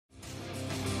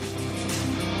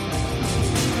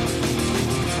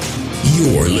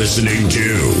You're listening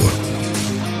to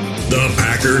the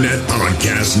Packernet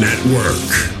Podcast Network.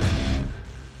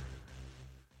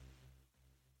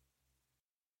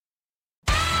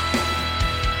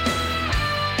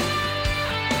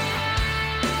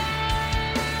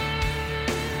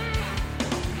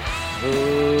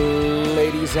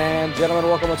 Ladies and gentlemen,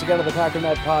 welcome once again to the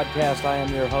Packernet Podcast. I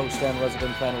am your host and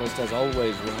resident panelist, as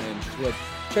always, Ryan Schwitt.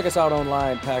 Check us out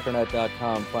online,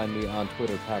 packernet.com. Find me on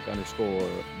Twitter, pack_that.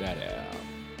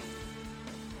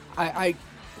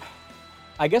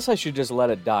 I guess I should just let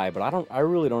it die, but I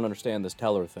really don't understand this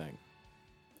teller thing.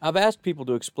 I've asked people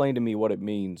to explain to me what it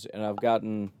means, and I've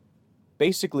gotten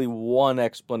basically one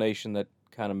explanation that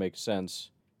kind of makes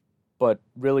sense, but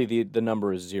really the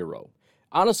number is 0.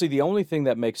 Honestly, the only thing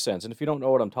that makes sense, and if you don't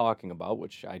know what I'm talking about,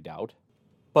 which I doubt,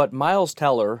 but Miles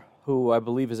Teller, who I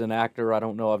believe is an actor, I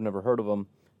don't know, I've never heard of him,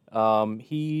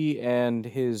 he and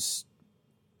his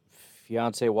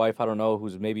fiancée wife, I don't know,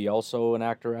 who's maybe also an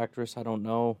actor, actress, I don't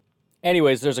know.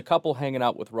 Anyways, there's a couple hanging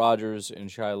out with Rogers and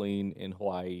Shailene in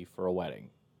Hawaii for a wedding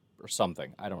or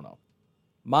something, I don't know.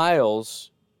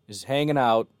 Miles is hanging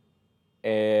out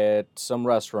at some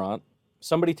restaurant.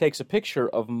 Somebody takes a picture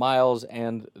of Miles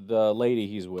and the lady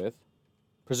he's with.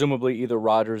 Presumably either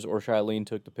Rogers or Shailene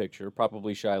took the picture.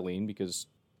 Probably Shailene because,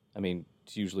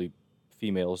 it's usually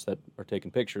females that are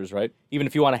taking pictures, right? Even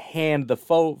if you want to hand the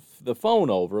phone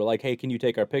over, like, hey, can you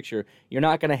take our picture? You're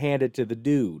not going to hand it to the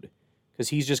dude because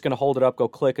he's just going to hold it up, go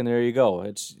click, and there you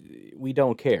go. We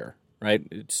don't care, right?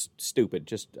 It's stupid.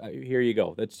 Just here you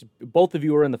go. Both of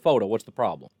you are in the photo. What's the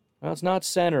problem? Well, it's not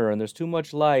center, and there's too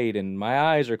much light, and my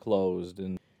eyes are closed,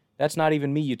 and that's not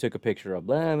even me you took a picture of.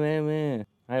 Blah, blah, blah.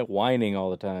 Right? Whining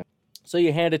all the time. So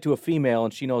you hand it to a female,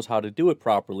 and she knows how to do it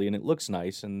properly, and it looks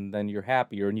nice, and then you're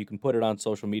happier, and you can put it on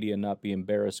social media and not be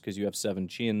embarrassed because you have 7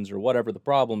 chins or whatever the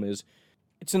problem is.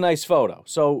 It's a nice photo.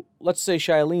 So let's say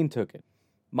Shailene took it.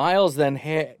 Miles then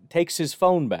takes his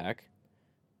phone back,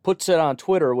 puts it on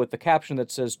Twitter with the caption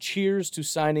that says, "Cheers to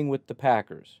signing with the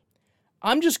Packers."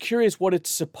 I'm just curious what it's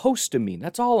supposed to mean.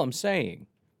 That's all I'm saying.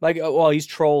 Like, well, he's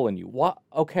trolling you. What?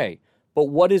 Okay, but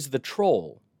what is the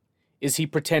troll? Is he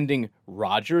pretending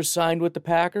Rodgers signed with the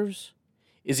Packers?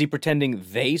 Is he pretending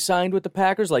they signed with the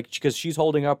Packers? Like, because she's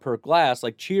holding up her glass,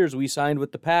 like, cheers, we signed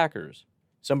with the Packers.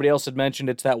 Somebody else had mentioned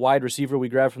it's that wide receiver we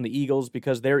grabbed from the Eagles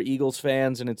because they're Eagles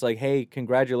fans, and it's like, hey,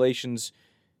 congratulations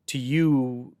to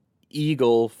you,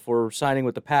 Eagle, for signing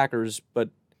with the Packers, but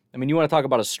you want to talk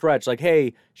about a stretch. Like,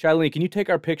 hey, Shailene, can you take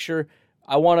our picture?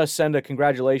 I want to send a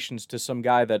congratulations to some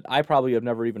guy that I probably have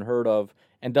never even heard of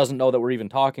and doesn't know that we're even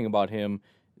talking about him,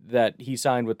 that he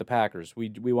signed with the Packers.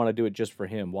 We want to do it just for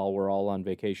him while we're all on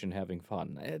vacation having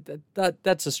fun.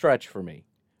 That's a stretch for me.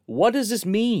 What does this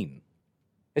mean?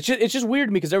 It's just weird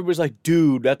to me because everybody's like,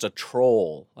 dude, that's a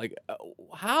troll. Like,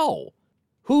 how?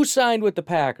 Who signed with the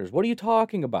Packers? What are you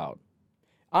talking about?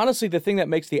 Honestly, the thing that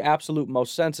makes the absolute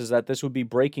most sense is that this would be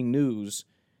breaking news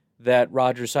that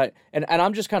Rodgers signed. And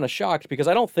I'm just kind of shocked because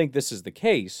I don't think this is the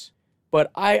case.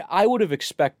 But I would have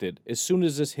expected, as soon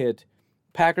as this hit,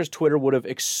 Packers Twitter would have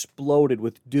exploded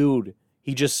with, dude,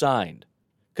 he just signed.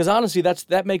 Because honestly,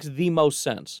 that makes the most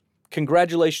sense.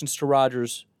 Congratulations to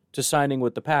Rodgers to signing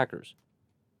with the Packers.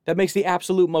 That makes the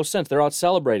absolute most sense. They're out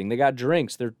celebrating. They got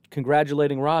drinks. They're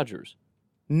congratulating Rodgers.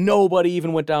 Nobody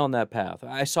even went down that path.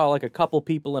 I saw like a couple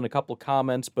people and a couple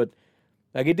comments, but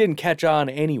like it didn't catch on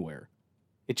anywhere.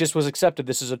 It just was accepted.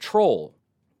 This is a troll.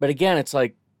 But again, it's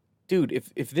like, dude,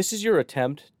 if this is your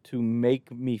attempt to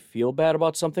make me feel bad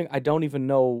about something, I don't even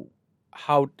know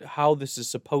how this is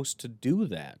supposed to do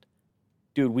that.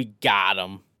 Dude, we got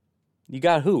him. You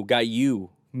got who? Got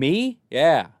you. Me?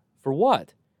 Yeah. For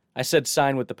what? I said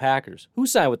sign with the Packers. Who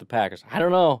signed with the Packers? I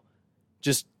don't know.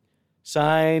 Just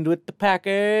signed with the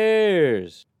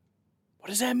Packers. What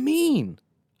does that mean?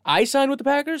 I signed with the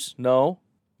Packers? No.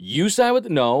 You signed with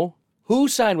No. Who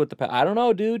signed with the Packers? I don't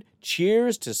know, dude.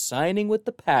 Cheers to signing with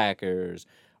the Packers.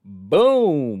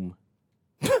 Boom.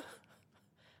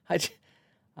 I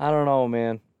don't know,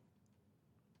 man.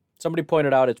 Somebody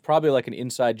pointed out it's probably like an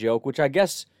inside joke, which I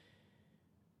guess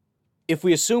if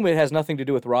we assume it has nothing to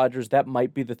do with Rodgers, that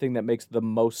might be the thing that makes the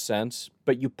most sense.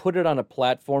 But you put it on a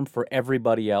platform for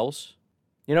everybody else.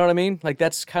 You know what I mean? Like,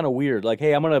 that's kind of weird. Like,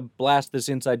 hey, I'm going to blast this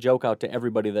inside joke out to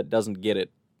everybody that doesn't get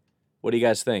it. What do you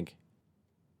guys think?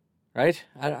 Right?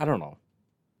 I don't know.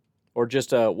 Or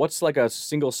just, what's like a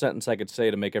single sentence I could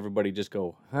say to make everybody just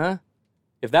go, huh?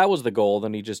 If that was the goal,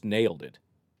 then he just nailed it.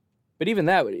 But even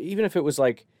if it was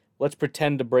like, let's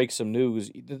pretend to break some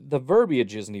news, the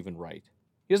verbiage isn't even right.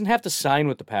 He doesn't have to sign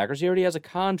with the Packers. He already has a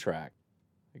contract.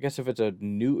 I guess if it's a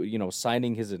new,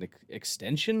 signing his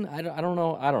extension, I don't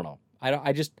know. I don't know.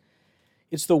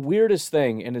 It's the weirdest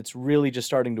thing, and it's really just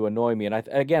starting to annoy me. And I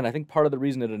think part of the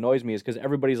reason it annoys me is because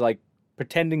everybody's like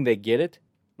pretending they get it.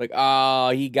 Like, oh,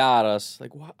 he got us.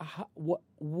 Like,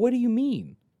 what do you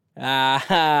mean?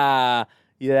 Ah,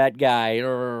 yeah, that guy.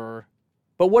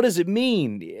 But what does it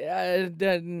mean? I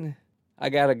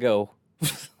gotta go.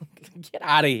 Get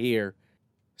out of here.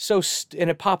 And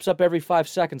it pops up every 5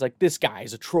 seconds like, this guy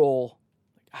is a troll.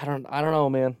 I don't know,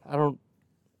 man. I don't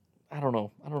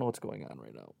know. I don't know what's going on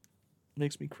right now. It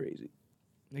makes me crazy.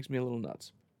 It makes me a little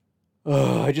nuts.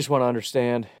 I just want to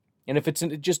understand. And if it's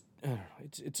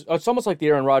almost like the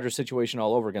Aaron Rodgers situation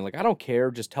all over again. Like, I don't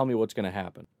care. Just tell me what's going to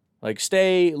happen. Like,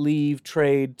 stay, leave,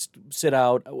 trade, sit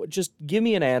out. Just give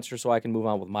me an answer so I can move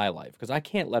on with my life, because I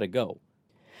can't let it go.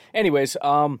 Anyways,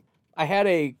 I had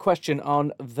a question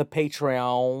on the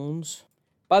Patreons.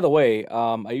 By the way,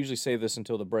 I usually say this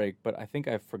until the break, but I think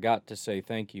I forgot to say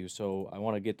thank you, so I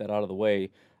want to get that out of the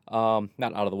way. Not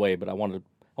out of the way, but I want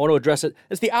to address it.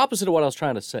 It's the opposite of what I was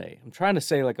trying to say. I'm trying to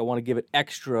say, like, I want to give it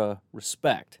extra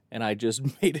respect, and I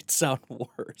just made it sound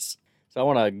worse. So I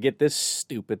want to get this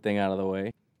stupid thing out of the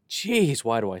way. Jeez,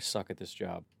 why do I suck at this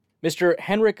job? Mr.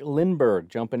 Henrik Lindberg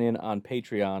jumping in on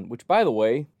Patreon, which, by the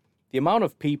way, the amount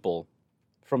of people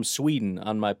from Sweden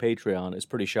on my Patreon is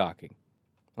pretty shocking.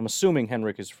 I'm assuming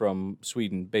Henrik is from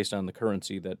Sweden based on the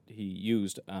currency that he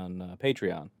used on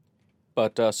Patreon.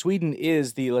 But Sweden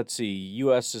is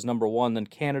U.S. is number 1, then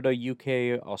Canada,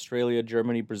 UK, Australia,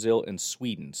 Germany, Brazil, and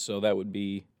Sweden. So that would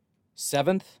be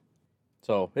 7th.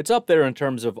 So it's up there in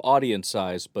terms of audience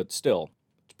size, but still,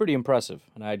 it's pretty impressive,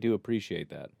 and I do appreciate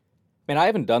that. Man, I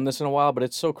haven't done this in a while, but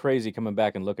it's so crazy coming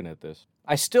back and looking at this.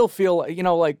 I still feel,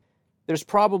 like there's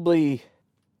probably,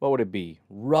 what would it be,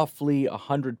 roughly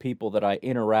 100 people that I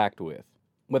interact with,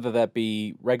 whether that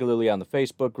be regularly on the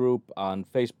Facebook group, on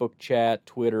Facebook chat,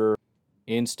 Twitter,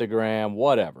 Instagram,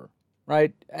 whatever,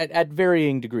 right? At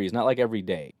varying degrees, not like every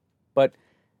day. But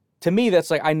to me,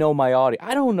 that's like, I know my audience.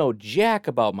 I don't know jack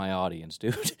about my audience,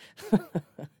 dude.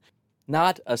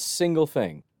 Not a single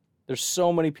thing. There's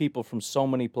so many people from so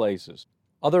many places.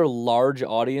 Other large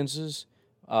audiences,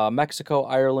 Mexico,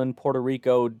 Ireland, Puerto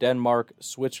Rico, Denmark,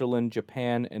 Switzerland,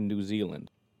 Japan, and New Zealand.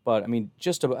 But,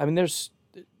 there's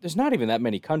not even that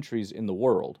many countries in the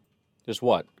world. There's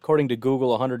what? According to Google,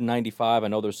 195. I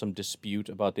know there's some dispute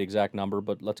about the exact number,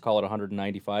 but let's call it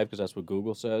 195 because that's what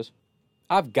Google says.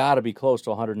 I've got to be close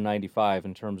to 195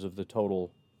 in terms of the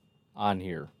total on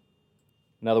here.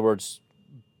 In other words,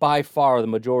 by far the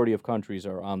majority of countries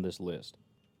are on this list.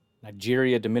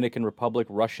 Nigeria, Dominican Republic,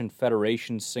 Russian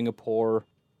Federation, Singapore,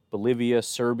 Bolivia,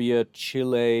 Serbia,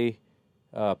 Chile,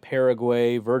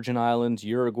 Paraguay, Virgin Islands,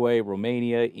 Uruguay,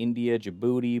 Romania, India,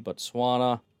 Djibouti,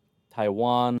 Botswana,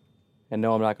 Taiwan. And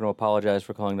no, I'm not going to apologize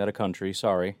for calling that a country.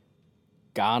 Sorry.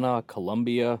 Ghana,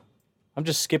 Colombia. I'm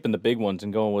just skipping the big ones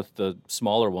and going with the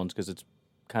smaller ones because it's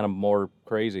kind of more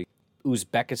crazy.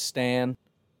 Uzbekistan,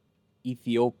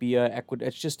 Ethiopia, Ecuador.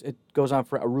 It goes on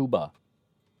for Aruba.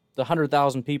 The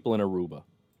 100,000 people in Aruba.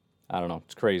 I don't know.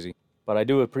 It's crazy. But I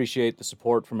do appreciate the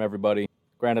support from everybody.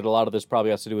 Granted, a lot of this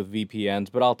probably has to do with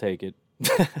VPNs, but I'll take it.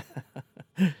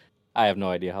 I have no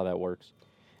idea how that works.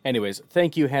 Anyways,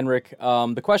 thank you, Henrik.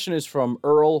 The question is from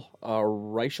Earl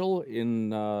Reichel in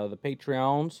the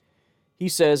Patreons. He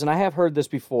says, and I have heard this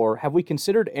before, have we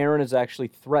considered Aaron is actually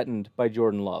threatened by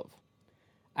Jordan Love?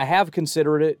 I have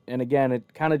considered it, and again,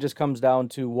 it kind of just comes down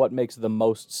to what makes the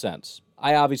most sense.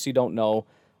 I obviously don't know.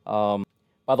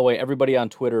 By the way, everybody on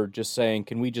Twitter just saying,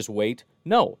 can we just wait?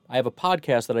 No, I have a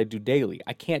podcast that I do daily.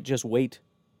 I can't just wait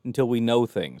until we know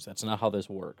things. That's not how this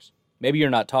works. Maybe you're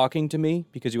not talking to me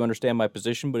because you understand my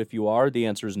position, but if you are, the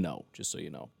answer is no, just so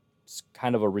you know. It's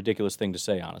kind of a ridiculous thing to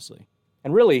say, honestly.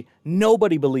 And really,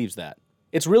 nobody believes that.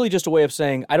 It's really just a way of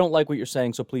saying, I don't like what you're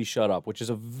saying, so please shut up, which is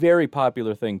a very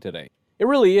popular thing today. It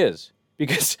really is.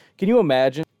 Because can you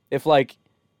imagine if,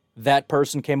 that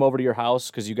person came over to your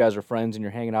house because you guys are friends and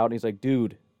you're hanging out, and he's like,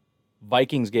 dude,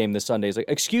 Vikings game this Sunday. He's like,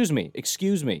 excuse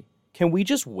me, can we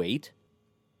just wait?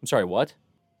 I'm sorry, what?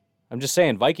 I'm just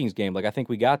saying, Vikings game, I think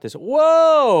we got this.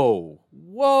 Whoa,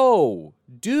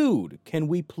 dude, can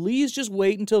we please just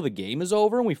wait until the game is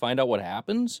over and we find out what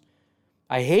happens?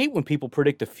 I hate when people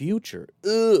predict the future.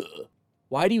 Ugh.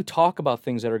 Why do you talk about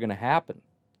things that are going to happen?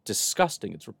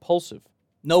 Disgusting. It's repulsive.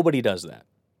 Nobody does that.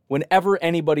 Whenever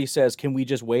anybody says, can we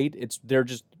just wait, it's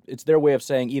their way of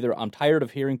saying either I'm tired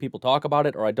of hearing people talk about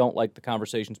it or I don't like the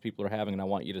conversations people are having and I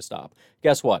want you to stop.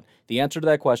 Guess what? The answer to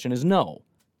that question is no.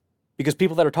 Because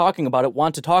people that are talking about it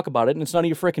want to talk about it and it's none of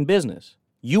your frickin' business.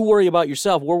 You worry about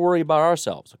yourself, we're worried about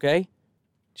ourselves, okay?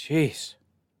 Jeez.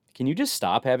 Can you just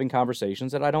stop having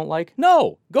conversations that I don't like?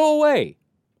 No! Go away!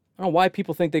 I don't know why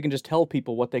people think they can just tell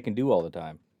people what they can do all the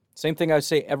time. Same thing I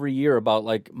say every year about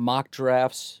like mock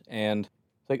drafts and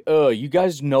like, you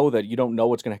guys know that you don't know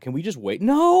what's going to, can we just wait?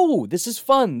 No, this is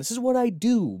fun. This is what I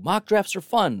do. Mock drafts are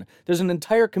fun. There's an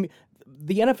entire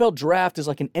the NFL draft is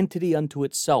like an entity unto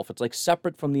itself. It's like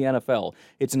separate from the NFL.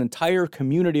 It's an entire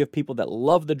community of people that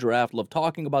love the draft, love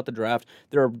talking about the draft.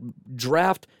 There are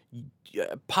draft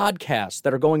podcasts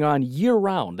that are going on year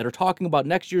round that are talking about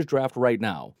next year's draft right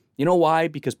now. You know why?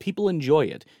 Because people enjoy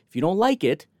it. If you don't like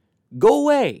it, go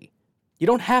away. You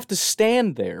don't have to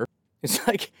stand there. It's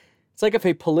like if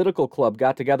a political club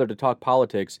got together to talk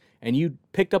politics and you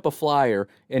picked up a flyer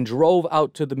and drove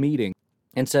out to the meeting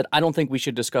and said, I don't think we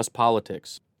should discuss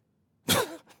politics.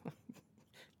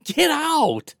 Get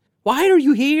out! Why are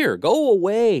you here? Go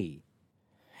away.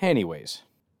 Anyways,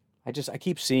 I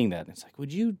keep seeing that. It's like,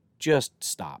 would you just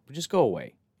stop? Just go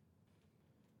away.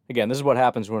 Again, this is what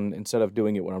happens when, instead of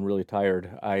doing it when I'm really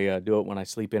tired, I do it when I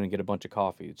sleep in and get a bunch of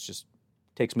coffee. It just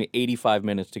takes me 85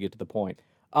 minutes to get to the point.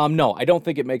 No, I don't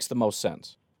think it makes the most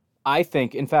sense. I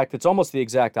think, in fact, it's almost the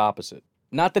exact opposite.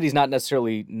 Not that he's not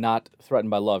necessarily not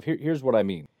threatened by love. Here's what I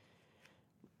mean.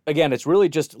 Again, it's really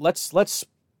just, let's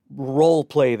role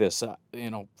play this,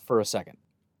 for a second.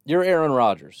 You're Aaron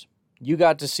Rodgers. You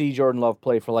got to see Jordan Love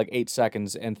play for like 8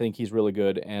 seconds and think he's really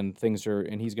good and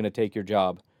he's going to take your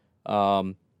job.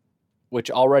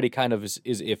 Which already kind of is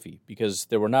iffy because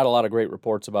there were not a lot of great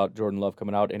reports about Jordan Love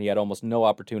coming out and he had almost no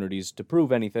opportunities to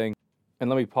prove anything. And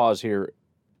let me pause here.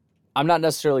 I'm not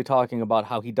necessarily talking about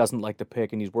how he doesn't like the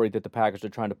pick and he's worried that the Packers are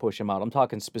trying to push him out. I'm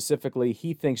talking specifically,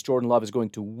 he thinks Jordan Love is going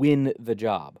to win the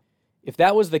job. If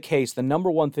that was the case, the number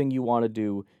one thing you want to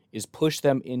do is push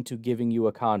them into giving you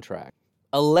a contract.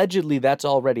 Allegedly, that's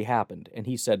already happened, and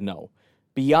he said no.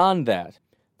 Beyond that,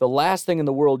 the last thing in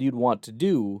the world you'd want to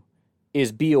do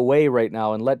is be away right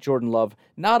now and let Jordan Love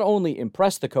not only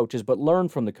impress the coaches, but learn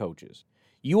from the coaches.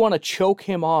 You want to choke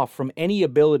him off from any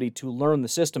ability to learn the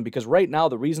system because right now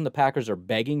the reason the Packers are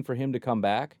begging for him to come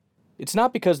back, it's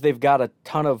not because they've got a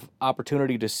ton of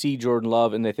opportunity to see Jordan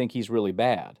Love and they think he's really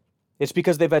bad. It's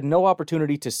because they've had no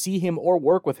opportunity to see him or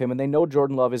work with him and they know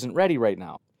Jordan Love isn't ready right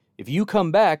now. If you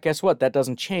come back, guess what? That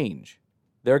doesn't change.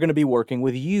 They're going to be working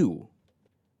with you.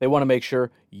 They want to make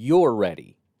sure you're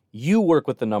ready. You work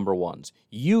with the number ones.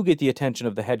 You get the attention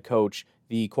of the head coach,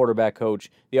 the quarterback coach,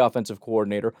 the offensive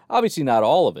coordinator. Obviously not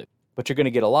all of it, but you're going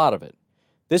to get a lot of it.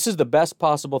 This is the best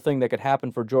possible thing that could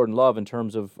happen for Jordan Love in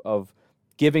terms of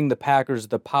giving the Packers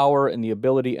the power and the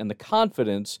ability and the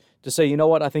confidence to say, you know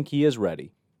what, I think he is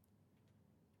ready.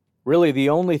 Really, the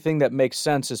only thing that makes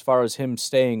sense as far as him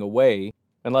staying away,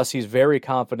 unless he's very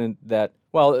confident that,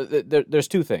 well, there's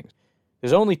two things.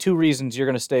 There's only two reasons you're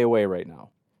going to stay away right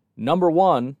now. Number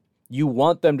one, you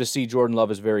want them to see Jordan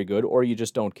Love as very good, or you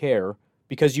just don't care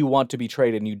because you want to be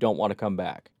traded and you don't want to come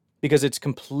back. Because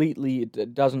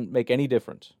it doesn't make any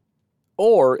difference.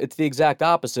 Or it's the exact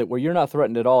opposite, where you're not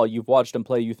threatened at all. You've watched him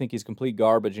play, you think he's complete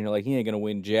garbage, and you're like, he ain't going to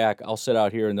win jack. I'll sit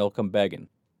out here and they'll come begging.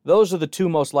 Those are the two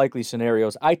most likely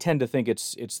scenarios. I tend to think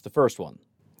it's the first one.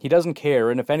 He doesn't care,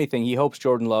 and if anything, he hopes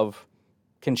Jordan Love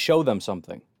can show them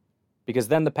something. Because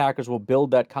then the Packers will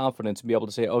build that confidence and be able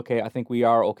to say, okay, I think we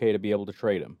are okay to be able to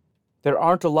trade him. There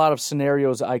aren't a lot of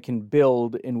scenarios I can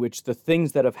build in which the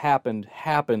things that have happened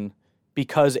happen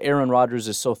because Aaron Rodgers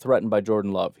is so threatened by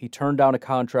Jordan Love. He turned down a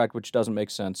contract which doesn't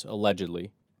make sense,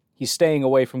 allegedly. He's staying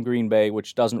away from Green Bay,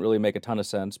 which doesn't really make a ton of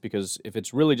sense because if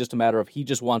it's really just a matter of he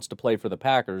just wants to play for the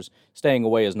Packers, staying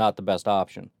away is not the best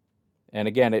option. And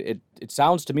again, it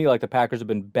sounds to me like the Packers have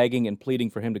been begging and pleading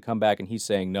for him to come back, and he's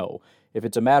saying no. If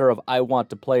it's a matter of I want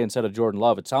to play instead of Jordan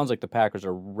Love, it sounds like the Packers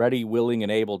are ready, willing,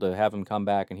 and able to have him come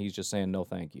back, and he's just saying no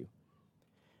thank you.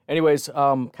 Anyways,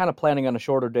 kind of planning on a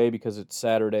shorter day because it's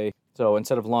Saturday. So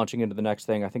instead of launching into the next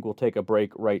thing, I think we'll take a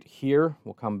break right here.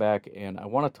 We'll come back, and I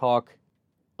want to talk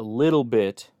a little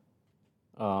bit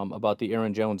about the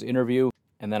Aaron Jones interview,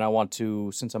 and then I want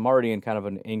to, since I'm already in kind of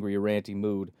an angry, ranty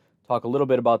mood, talk a little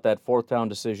bit about that fourth down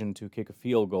decision to kick a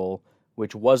field goal,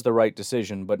 which was the right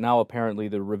decision, but now apparently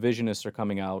the revisionists are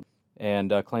coming out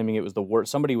and claiming it was the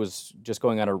worst. Somebody was just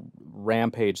going on a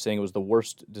rampage saying it was the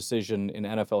worst decision in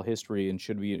NFL history and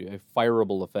should be a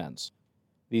fireable offense.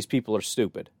 These people are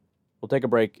stupid. We'll take a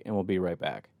break and we'll be right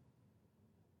back.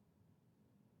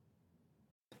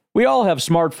 We all have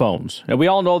smartphones, and we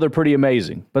all know they're pretty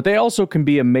amazing, but they also can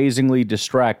be amazingly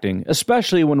distracting,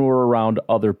 especially when we're around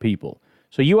other people.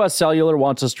 So US Cellular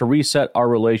wants us to reset our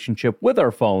relationship with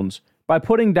our phones by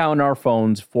putting down our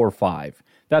phones for $5.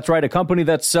 That's right, a company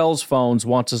that sells phones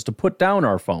wants us to put down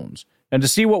our phones. And to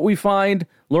see what we find,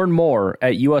 learn more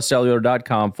at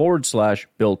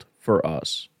uscellular.com/built for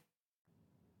us.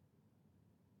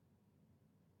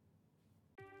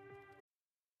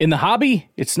 In the hobby,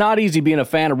 it's not easy being a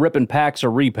fan of ripping packs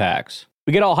or repacks.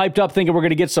 We get all hyped up thinking we're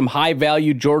going to get some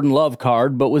high-value Jordan Love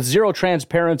card, but with zero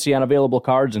transparency on available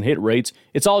cards and hit rates,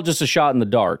 it's all just a shot in the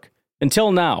dark.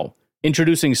 Until now,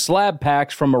 introducing slab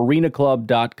packs from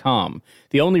arenaclub.com,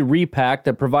 the only repack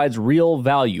that provides real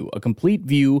value, a complete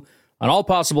view on all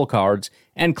possible cards,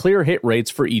 and clear hit rates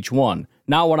for each one.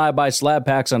 Now when I buy slab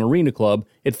packs on Arena Club,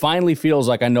 it finally feels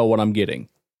like I know what I'm getting.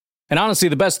 And honestly,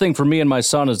 the best thing for me and my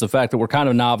son is the fact that we're kind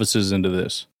of novices into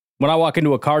this. When I walk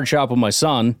into a card shop with my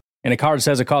son, and a card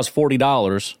says it costs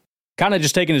 $40, kind of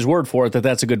just taking his word for it that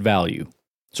that's a good value.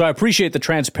 So I appreciate the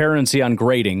transparency on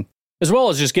grading, as well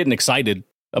as just getting excited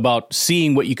about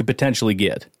seeing what you could potentially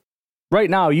get. Right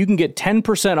now, you can get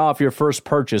 10% off your first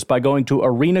purchase by going to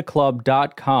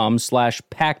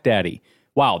arenaclub.com/packdaddy.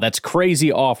 Wow, that's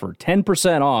crazy offer.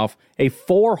 10% off a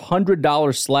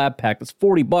 $400 slab pack. That's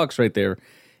 $40 right there.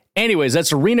 Anyways,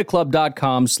 that's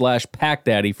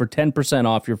arenaclub.com/packdaddy for 10%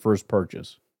 off your first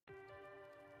purchase.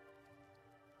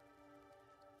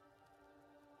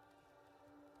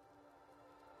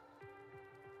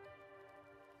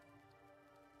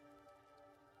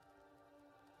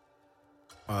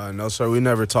 No, sir. We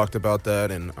never talked about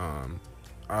that, and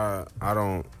I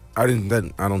don't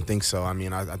think so. I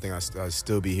mean, I think I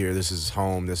still be here. This is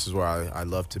home. This is where I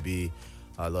love to be.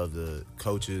 I love the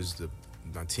coaches,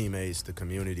 my teammates, the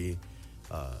community,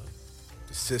 the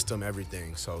system,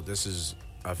 everything. So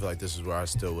I feel like this is where I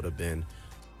still would have been.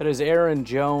 That is Aaron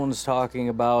Jones talking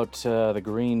about the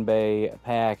Green Bay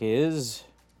Packers.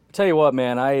 I tell you what,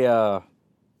 man, that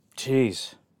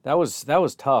was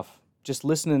tough. Just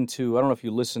listening to, I don't know if you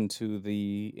listened to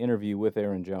the interview with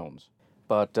Aaron Jones,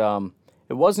 but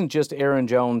it wasn't just Aaron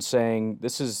Jones saying,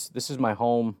 this is my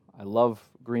home. I love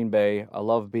Green Bay. I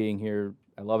love being here.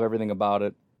 I love everything about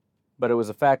it. But it was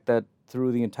the fact that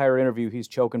through the entire interview, he's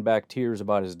choking back tears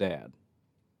about his dad.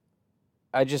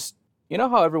 You know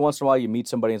how every once in a while you meet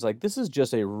somebody and it's like, this is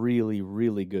just a really,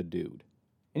 really good dude.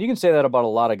 And you can say that about a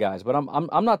lot of guys, but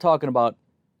I'm not talking about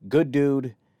good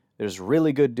dude. There's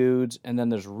really good dudes, and then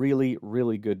there's really,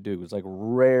 really good dudes. Like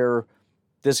rare,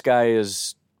 this guy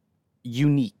is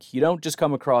unique. You don't just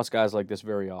come across guys like this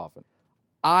very often.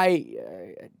 I've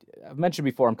mentioned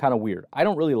before, I'm kind of weird. I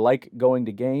don't really like going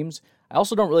to games. I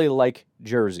also don't really like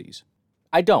jerseys.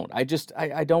 I don't. I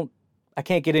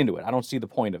can't get into it. I don't see the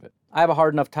point of it. I have a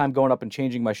hard enough time going up and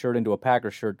changing my shirt into a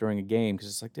Packers shirt during a game because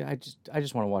it's like, I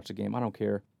just want to watch the game. I don't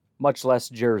care. Much less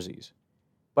jerseys.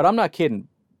 But I'm not kidding.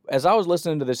 As I was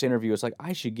listening to this interview, it's like,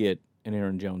 I should get an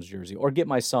Aaron Jones jersey or get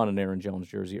my son an Aaron Jones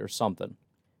jersey or something.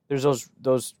 There's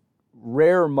those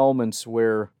rare moments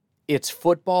where it's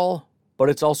football, but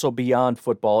it's also beyond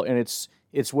football, and it's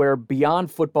where beyond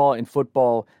football and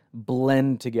football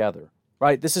blend together,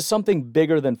 right? This is something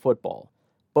bigger than football,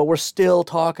 but we're still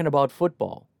talking about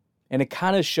football, and it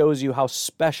kind of shows you how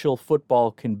special football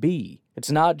can be.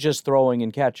 It's not just throwing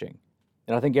and catching,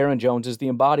 and I think Aaron Jones is the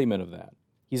embodiment of that.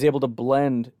 He's able to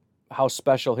blend how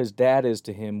special his dad is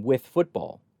to him with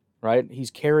football, right?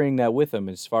 He's carrying that with him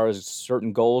as far as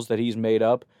certain goals that he's made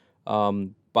up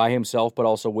by himself, but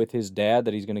also with his dad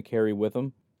that he's going to carry with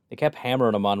him. They kept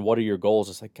hammering him on, what are your goals?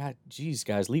 It's like, God, geez,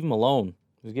 guys, leave him alone.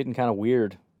 It was getting kind of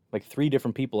weird. Like 3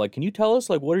 different people, like, can you tell us,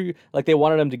 like, what are you, like they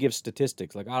wanted him to give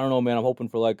statistics. Like, I don't know, man, I'm hoping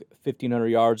for like 1,500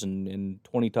 yards and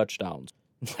 20 touchdowns.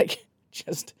 Like,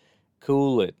 just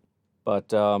cool it.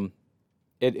 But,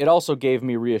 It also gave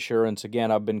me reassurance.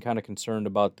 Again, I've been kind of concerned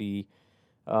about the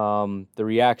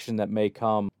reaction that may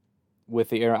come with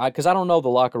the Aaron, because I don't know the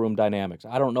locker room dynamics.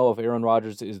 I don't know if Aaron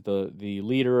Rodgers is the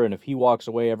leader, and if he walks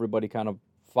away, everybody kind of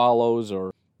follows,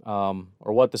 or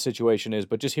what the situation is.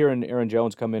 But just hearing Aaron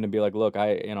Jones come in and be like, "Look,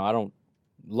 I don't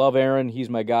love Aaron. He's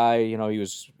my guy. He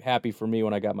was happy for me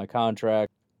when I got my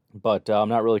contract, but I'm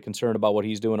not really concerned about what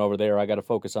he's doing over there. I got to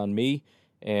focus on me."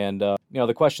 And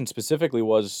the question specifically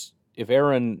was, if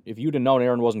you'd have known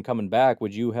Aaron wasn't coming back,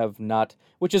 would you have not,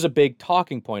 which is a big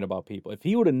talking point about people. If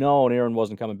he would have known Aaron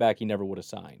wasn't coming back, he never would have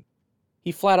signed.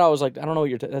 He flat out was like, I don't know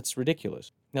what that's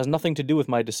ridiculous. It has nothing to do with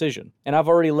my decision. And I've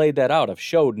already laid that out. I've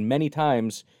showed many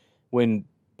times when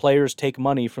players take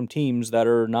money from teams that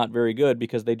are not very good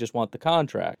because they just want the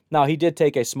contract. Now, he did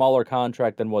take a smaller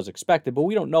contract than was expected, but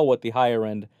we don't know what the higher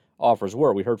end offers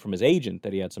were. We heard from his agent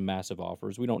that he had some massive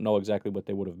offers. We don't know exactly what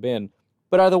they would have been.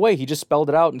 But either way, he just spelled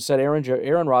it out and said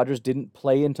Aaron Rodgers didn't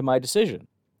play into my decision.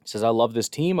 He says, I love this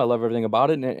team. I love everything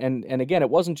about it. And again, it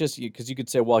wasn't just because you could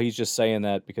say, well, he's just saying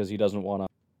that because he doesn't want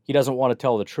to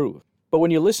tell the truth. But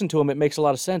when you listen to him, it makes a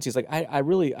lot of sense. He's like, I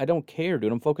don't care,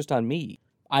 dude. I'm focused on me.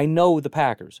 I know the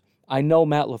Packers. I know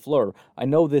Matt LaFleur. I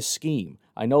know this scheme.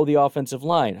 I know the offensive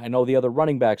line. I know the other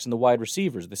running backs and the wide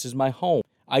receivers. This is my home.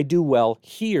 I do well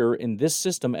here in this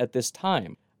system at this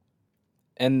time.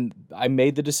 And I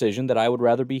made the decision that I would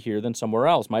rather be here than somewhere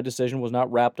else. My decision was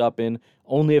not wrapped up in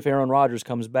only if Aaron Rodgers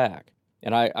comes back.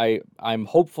 And I'm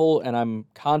hopeful and I'm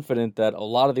confident that a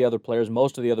lot of the other players,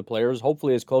 most of the other players,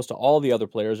 hopefully as close to all the other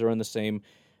players, are in the same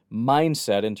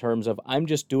mindset in terms of I'm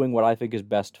just doing what I think is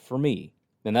best for me.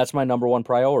 And that's my number one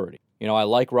priority. I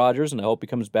like Rodgers and I hope he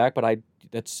comes back, but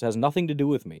that has nothing to do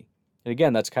with me. And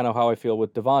again, that's kind of how I feel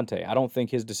with Davante. I don't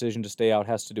think his decision to stay out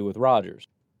has to do with Rodgers.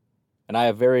 And I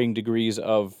have varying degrees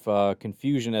of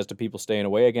confusion as to people staying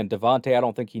away. Again, Davante, I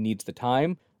don't think he needs the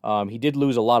time. He did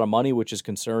lose a lot of money, which is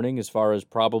concerning as far as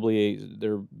probably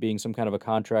there being some kind of a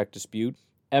contract dispute.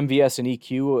 MVS and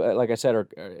EQ, like I said,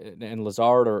 and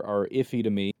Lazard are iffy to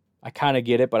me. I kind of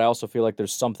get it, but I also feel like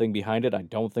there's something behind it. I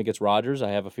don't think it's Rodgers. I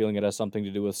have a feeling it has something to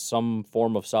do with some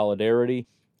form of solidarity,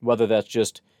 whether that's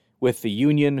just with the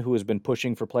union, who has been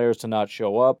pushing for players to not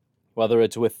show up, whether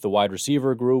it's with the wide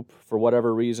receiver group for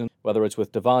whatever reason, whether it's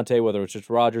with Davante, whether it's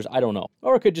just Rodgers, I don't know.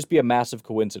 Or it could just be a massive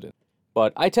coincidence.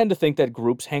 But I tend to think that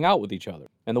groups hang out with each other,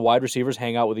 and the wide receivers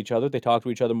hang out with each other. They talk to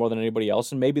each other more than anybody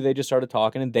else, and maybe they just started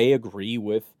talking and they agree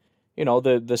with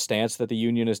the stance that the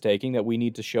union is taking, that we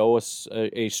need to show us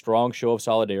a strong show of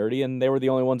solidarity, and they were the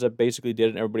only ones that basically did it,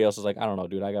 and everybody else is like, I don't know,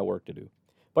 dude, I got work to do.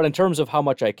 But in terms of how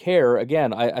much I care,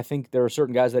 again, I think there are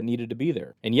certain guys that needed to be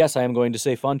there. And yes, I am going to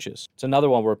say Funchess. It's another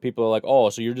one where people are like, oh,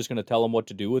 so you're just going to tell him what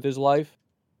to do with his life?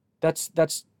 That's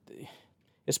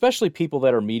especially people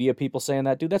that are media people saying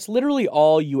that, dude, that's literally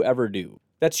all you ever do.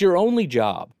 That's your only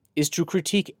job, is to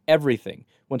critique everything.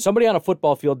 When somebody on a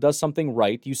football field does something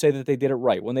right, you say that they did it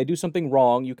right. When they do something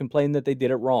wrong, you complain that they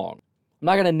did it wrong. I'm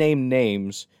not going to name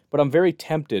names, but I'm very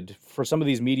tempted for some of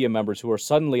these media members who are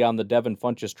suddenly on the Devin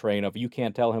Funchess train of you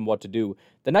can't tell him what to do.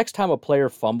 The next time a player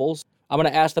fumbles, I'm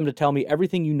going to ask them to tell me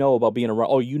everything you know about being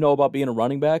you know about being a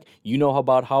running back? You know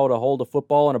about how to hold a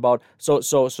football and about,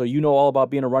 so you know all about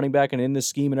being a running back and in this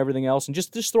scheme and everything else, and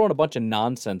just throwing a bunch of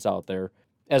nonsense out there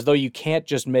as though you can't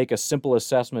just make a simple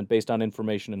assessment based on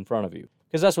information in front of you.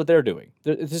 Because that's what they're doing.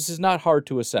 This is not hard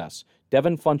to assess.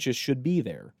 Devin Funchess should be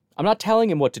there. I'm not telling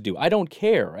him what to do. I don't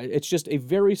care. It's just a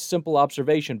very simple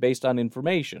observation based on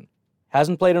information.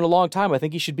 Hasn't played in a long time. I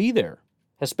think he should be there.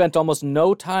 Has spent almost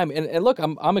no time. And look,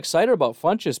 I'm excited about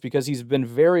Funchess because he's been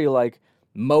very,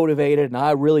 motivated, and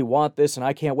I really want this, and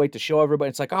I can't wait to show everybody.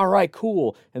 It's like, all right,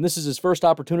 cool. And this is his first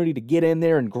opportunity to get in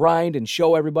there and grind and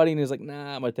show everybody. And he's like,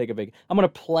 nah, I'm going to take a vacation. I'm going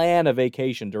to plan a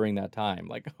vacation during that time.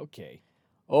 Like,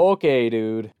 okay,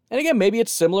 dude. And again, maybe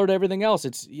it's similar to everything else.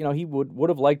 It's, he would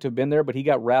have liked to have been there, but he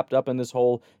got wrapped up in this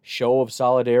whole show of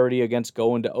solidarity against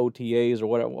going to OTAs or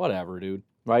whatever, dude.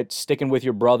 Right? Sticking with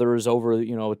your brothers over,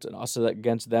 it's us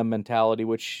against them mentality,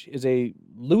 which is a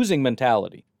losing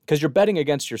mentality. Because you're betting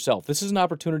against yourself. This is an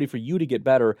opportunity for you to get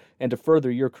better and to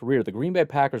further your career. The Green Bay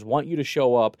Packers want you to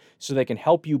show up so they can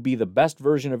help you be the best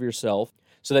version of yourself,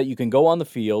 so that you can go on the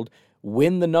field,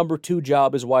 win the number 2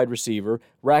 job as wide receiver,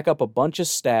 rack up a bunch of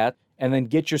stats, and then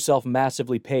get yourself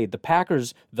massively paid. The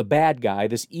Packers, the bad guy,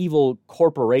 this evil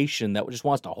corporation that just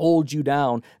wants to hold you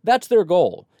down, that's their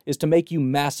goal, is to make you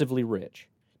massively rich,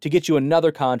 to get you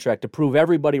another contract, to prove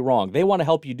everybody wrong. They want to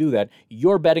help you do that.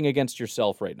 You're betting against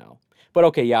yourself right now. But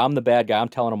okay, yeah, I'm the bad guy. I'm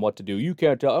telling him what to do. You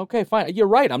can't tell. Okay, fine. You're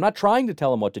right. I'm not trying to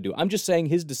tell him what to do. I'm just saying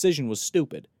his decision was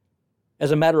stupid.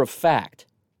 As a matter of fact,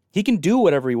 he can do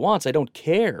whatever he wants. I don't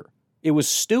care. It was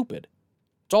stupid.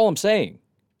 That's all I'm saying.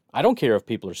 I don't care if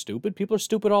people are stupid. People are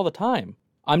stupid all the time.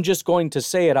 I'm just going to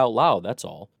say it out loud. That's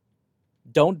all.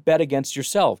 Don't bet against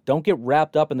yourself. Don't get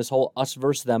wrapped up in this whole us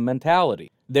versus them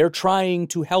mentality. They're trying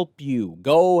to help you.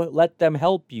 Go let them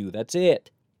help you. That's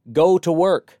it. Go to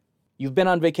work. You've been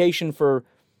on vacation for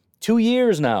 2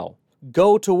 years now.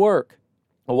 Go to work.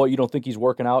 Oh, what, you don't think he's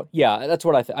working out? Yeah, that's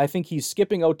what I think he's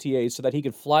skipping OTAs so that he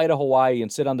could fly to Hawaii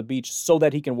and sit on the beach so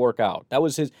that he can work out. That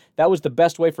was the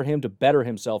best way for him to better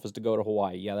himself, is to go to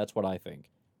Hawaii. Yeah, that's what I think.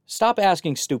 Stop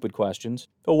asking stupid questions.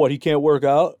 Oh, what, he can't work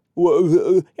out?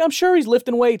 Yeah, I'm sure he's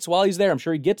lifting weights while he's there. I'm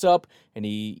sure he gets up and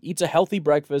he eats a healthy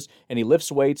breakfast and he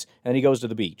lifts weights and he goes to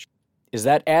the beach. Is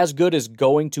that as good as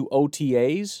going to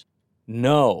OTAs?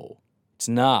 No. It's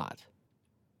not.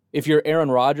 If you're Aaron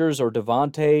Rodgers or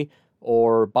Davante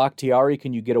or Bakhtiari,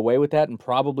 can you get away with that and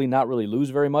probably not really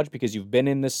lose very much because you've been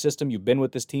in this system, you've been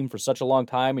with this team for such a long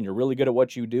time, and you're really good at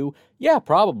what you do? Yeah,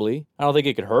 probably. I don't think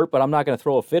it could hurt, but I'm not going to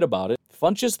throw a fit about it.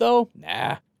 Funchess, though?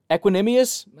 Nah.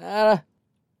 Equinemius? Nah.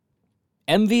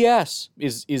 MVS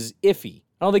is iffy.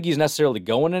 I don't think he's necessarily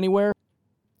going anywhere,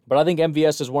 but I think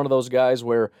MVS is one of those guys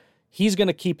where he's going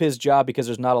to keep his job because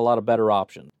there's not a lot of better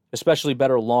options, especially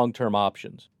better long-term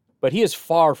options. But he is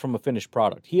far from a finished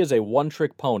product. He is a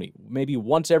one-trick pony. Maybe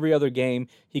once every other game,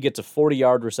 he gets a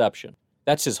 40-yard reception.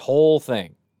 That's his whole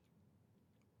thing.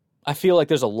 I feel like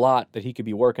there's a lot that he could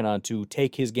be working on to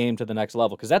take his game to the next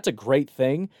level, because that's a great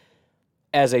thing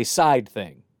as a side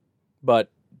thing.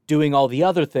 But doing all the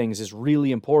other things is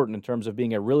really important in terms of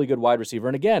being a really good wide receiver.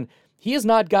 And again, he has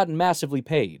not gotten massively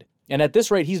paid. And at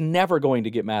this rate, he's never going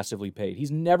to get massively paid.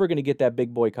 He's never going to get that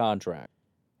big boy contract.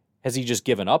 Has he just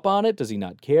given up on it? Does he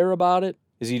not care about it?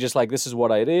 Is he just like, this is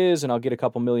what it is, and I'll get a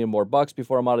couple million more bucks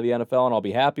before I'm out of the NFL, and I'll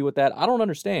be happy with that? I don't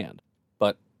understand.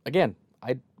 But again,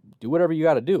 I do whatever you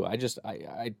got to do.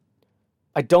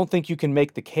 I don't think you can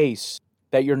make the case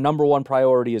that your number one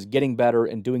priority is getting better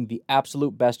and doing the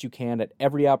absolute best you can at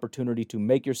every opportunity to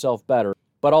make yourself better.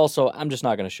 But also, I'm just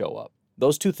not going to show up.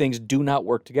 Those two things do not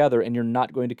work together, and you're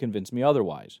not going to convince me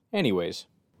otherwise. Anyways,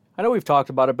 I know we've talked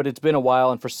about it, but it's been a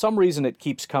while, and for some reason it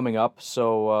keeps coming up,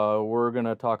 so we're going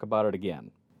to talk about it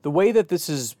again. The way that this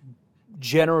is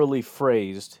generally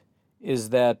phrased is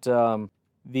that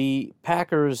the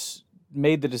Packers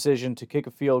made the decision to kick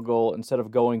a field goal instead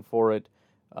of going for it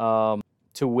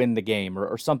to win the game,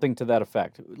 or something to that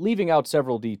effect, leaving out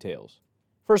several details.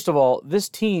 First of all, this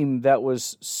team that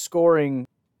was scoring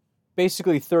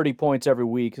basically 30 points every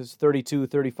week, is 32,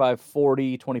 35,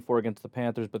 40, 24 against the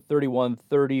Panthers, but 31,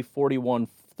 30, 41,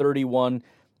 31,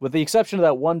 with the exception of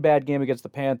that one bad game against the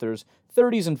Panthers,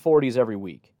 30s and 40s every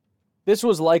week. This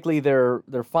was likely their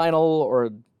final or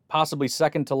possibly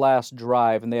second to last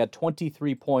drive, and they had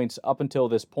 23 points up until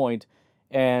this point,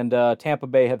 and Tampa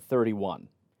Bay had 31.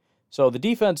 So the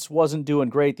defense wasn't doing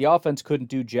great. The offense couldn't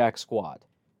do jack squat.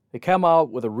 They come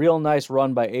out with a real nice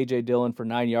run by A.J. Dillon for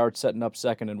 9 yards, setting up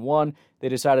 2nd and 1. They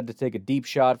decided to take a deep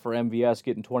shot for MVS,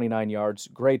 getting 29 yards.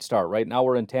 Great start. Right now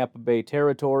we're in Tampa Bay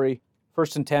territory.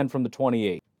 1st and 10 from the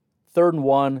 28. 3rd and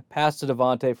 1, pass to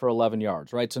Devontae for 11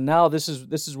 yards. Right, so now this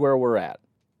is where we're at.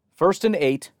 1st and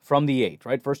 8 from the 8.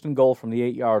 Right, 1st and goal from the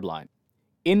 8-yard line.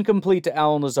 Incomplete to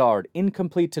Allen Lazard.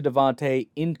 Incomplete to Devontae.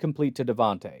 Incomplete to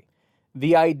Devontae.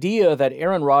 The idea that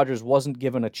Aaron Rodgers wasn't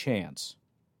given a chance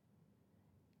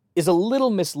is a little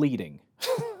misleading.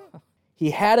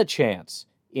 He had a chance,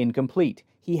 incomplete.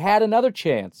 He had another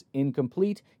chance,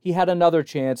 incomplete. He had another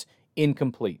chance,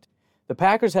 incomplete. The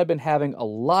Packers have been having a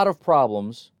lot of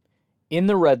problems in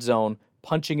the red zone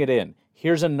punching it in.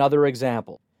 Here's another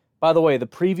example. By the way, the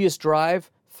previous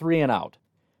drive, 3 and out.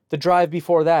 The drive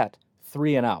before that,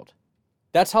 3 and out.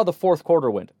 That's how the fourth quarter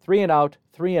went. 3 and out,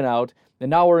 3 and out, and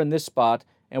now we're in this spot,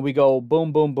 and we go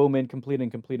boom, boom, boom, incomplete,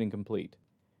 incomplete, incomplete.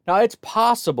 Now, it's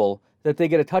possible that they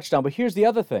get a touchdown, but here's the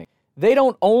other thing. They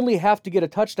don't only have to get a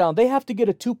touchdown, they have to get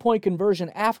a 2-point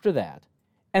conversion after that.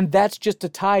 And that's just to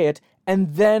tie it,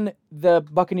 and then the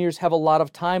Buccaneers have a lot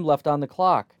of time left on the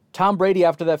clock. Tom Brady,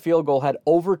 after that field goal, had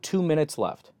over 2 minutes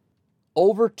left.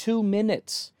 Over 2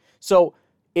 minutes. So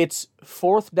it's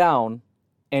 4th down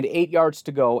and 8 yards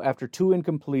to go after 2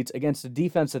 incompletes against a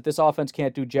defense that this offense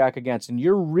can't do jack against. And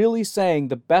you're really saying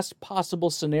the best possible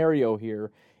scenario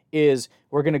here is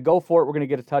we're going to go for it, we're going to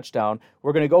get a touchdown,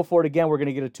 we're going to go for it again, we're going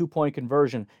to get a 2-point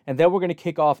conversion, and then we're going to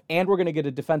kick off, and we're going to get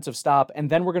a defensive stop, and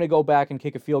then we're going to go back and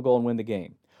kick a field goal and win the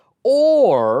game.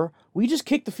 Or we just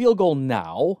kick the field goal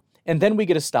now, and then we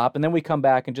get a stop, and then we come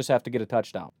back and just have to get a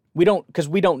touchdown. Because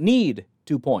we don't need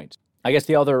 2 points. I guess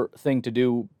the other thing to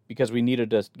do, because we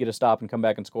needed to get a stop and come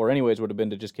back and score anyways, would have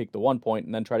been to just kick the 1 point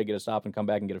and then try to get a stop and come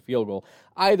back and get a field goal.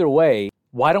 Either way,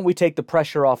 why don't we take the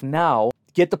pressure off now,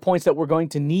 get the points that we're going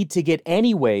to need to get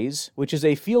anyways, which is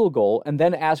a field goal, and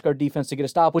then ask our defense to get a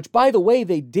stop, which, by the way,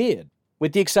 they did,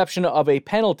 with the exception of a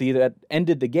penalty that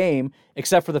ended the game,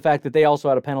 except for the fact that they also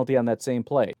had a penalty on that same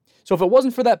play. So if it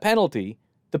wasn't for that penalty,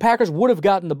 the Packers would have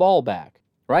gotten the ball back,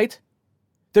 right?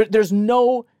 There's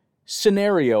no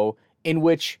scenario in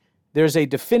which there's a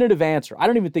definitive answer. I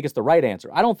don't even think it's the right answer.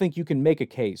 I don't think you can make a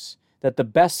case that the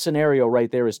best scenario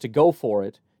right there is to go for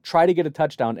it, try to get a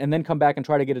touchdown, and then come back and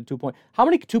try to get a 2-point. How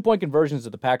many 2-point conversions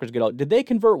did the Packers get out? Did they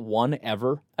convert one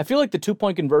ever? I feel like the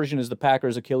 2-point conversion is the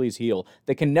Packers' Achilles heel.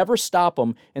 They can never stop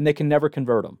them, and they can never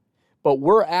convert them. But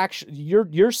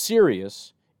you're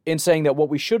serious in saying that what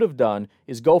we should have done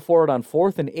is go for it on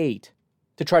 4th and 8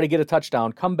 to try to get a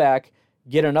touchdown, come back,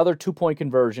 get another 2-point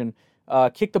conversion,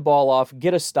 kick the ball off,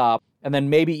 get a stop, and then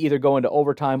maybe either go into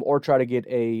overtime or try to get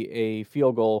a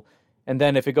field goal. And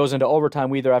then if it goes into overtime,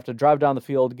 we either have to drive down the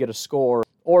field, get a score,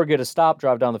 or get a stop,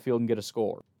 drive down the field, and get a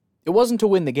score. It wasn't to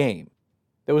win the game.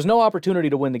 There was no opportunity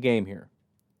to win the game here.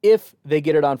 If they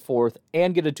get it on 4th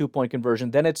and get a 2-point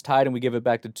conversion, then it's tied and we give it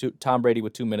back to Tom Brady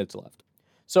with 2 minutes left.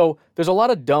 So there's a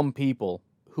lot of dumb people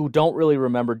who don't really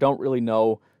remember, don't really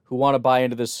know, who want to buy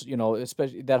into this,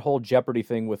 especially that whole Jeopardy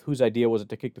thing with whose idea was it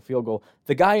to kick the field goal,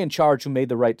 the guy in charge who made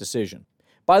the right decision.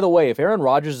 By the way, if Aaron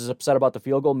Rodgers is upset about the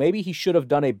field goal, maybe he should have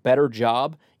done a better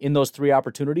job in those 3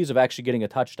 opportunities of actually getting a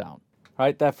touchdown.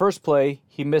 Right? That first play,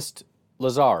 he missed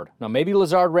Lazard. Now, maybe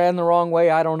Lazard ran the wrong way.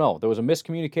 I don't know. There was a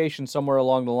miscommunication somewhere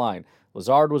along the line.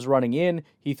 Lazard was running in.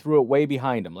 He threw it way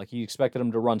behind him, like he expected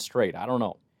him to run straight. I don't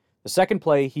know. The second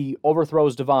play, he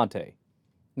overthrows Devontae.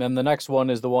 And then the next one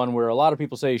is the one where a lot of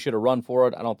people say he should have run for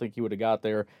it. I don't think he would have got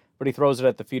there, but he throws it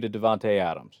at the feet of Devontae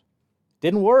Adams.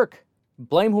 Didn't work.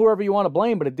 Blame whoever you want to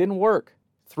blame, but it didn't work.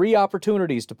 3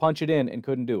 opportunities to punch it in and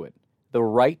couldn't do it. The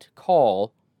right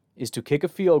call is to kick a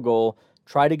field goal,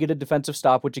 try to get a defensive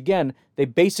stop, which again, they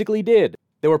basically did.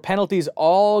 There were penalties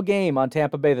all game on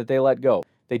Tampa Bay that they let go.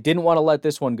 They didn't want to let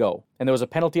this one go. And there was a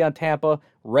penalty on Tampa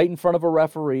right in front of a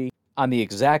referee on the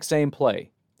exact same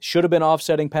play. Should have been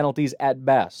offsetting penalties at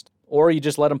best. Or you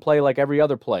just let them play like every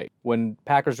other play when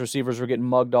Packers receivers were getting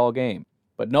mugged all game.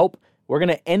 But nope, we're going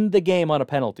to end the game on a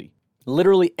penalty.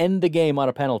 Literally end the game on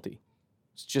a penalty.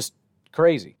 It's just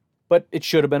crazy. But it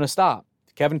should have been a stop.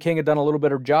 If Kevin King had done a little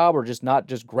better job or just not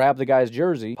just grab the guy's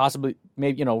jersey, possibly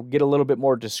maybe, get a little bit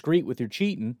more discreet with your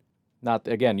cheating. Not,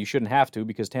 again, you shouldn't have to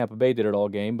because Tampa Bay did it all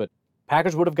game, but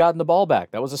Packers would have gotten the ball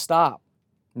back. That was a stop.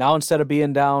 Now instead of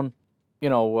being down,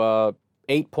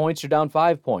 8 points, you're down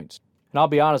 5 points. And I'll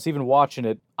be honest, even watching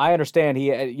it, I understand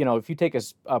if you take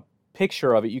a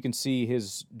picture of it, you can see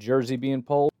his jersey being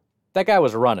pulled. That guy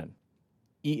was running.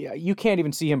 You can't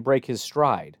even see him break his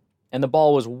stride. And the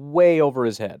ball was way over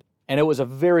his head. And it was a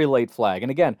very late flag.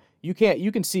 And again, you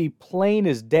can see plain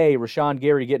as day Rashawn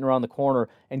Gary getting around the corner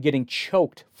and getting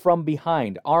choked from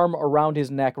behind, arm around his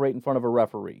neck right in front of a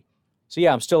referee. So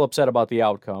yeah, I'm still upset about the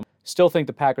outcome. Still think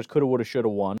the Packers coulda, woulda, shoulda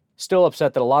won. Still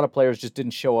upset that a lot of players just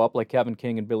didn't show up, like Kevin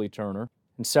King and Billy Turner,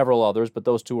 and several others, but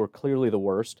those two were clearly the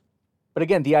worst. But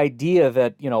again, the idea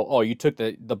that, you took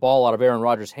the ball out of Aaron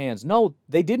Rodgers' hands. No,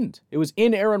 they didn't. It was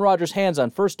in Aaron Rodgers' hands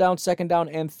on first down, second down,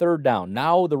 and third down.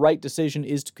 Now the right decision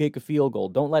is to kick a field goal.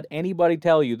 Don't let anybody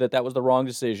tell you that was the wrong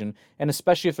decision, and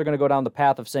especially if they're going to go down the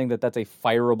path of saying that that's a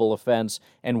fireable offense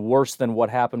and worse than what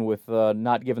happened with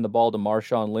not giving the ball to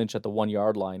Marshawn Lynch at the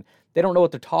 1-yard line. They don't know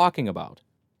what they're talking about.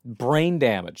 Brain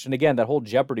damage. And again, that whole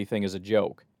Jeopardy thing is a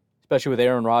joke, especially with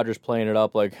Aaron Rodgers playing it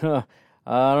up like,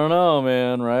 I don't know,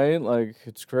 man, right? Like,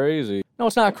 it's crazy. No,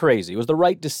 it's not crazy. It was the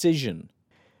right decision.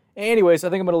 Anyways, I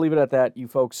think I'm going to leave it at that. You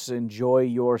folks enjoy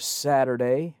your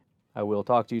Saturday. I will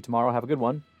talk to you tomorrow. Have a good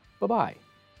one. Bye-bye.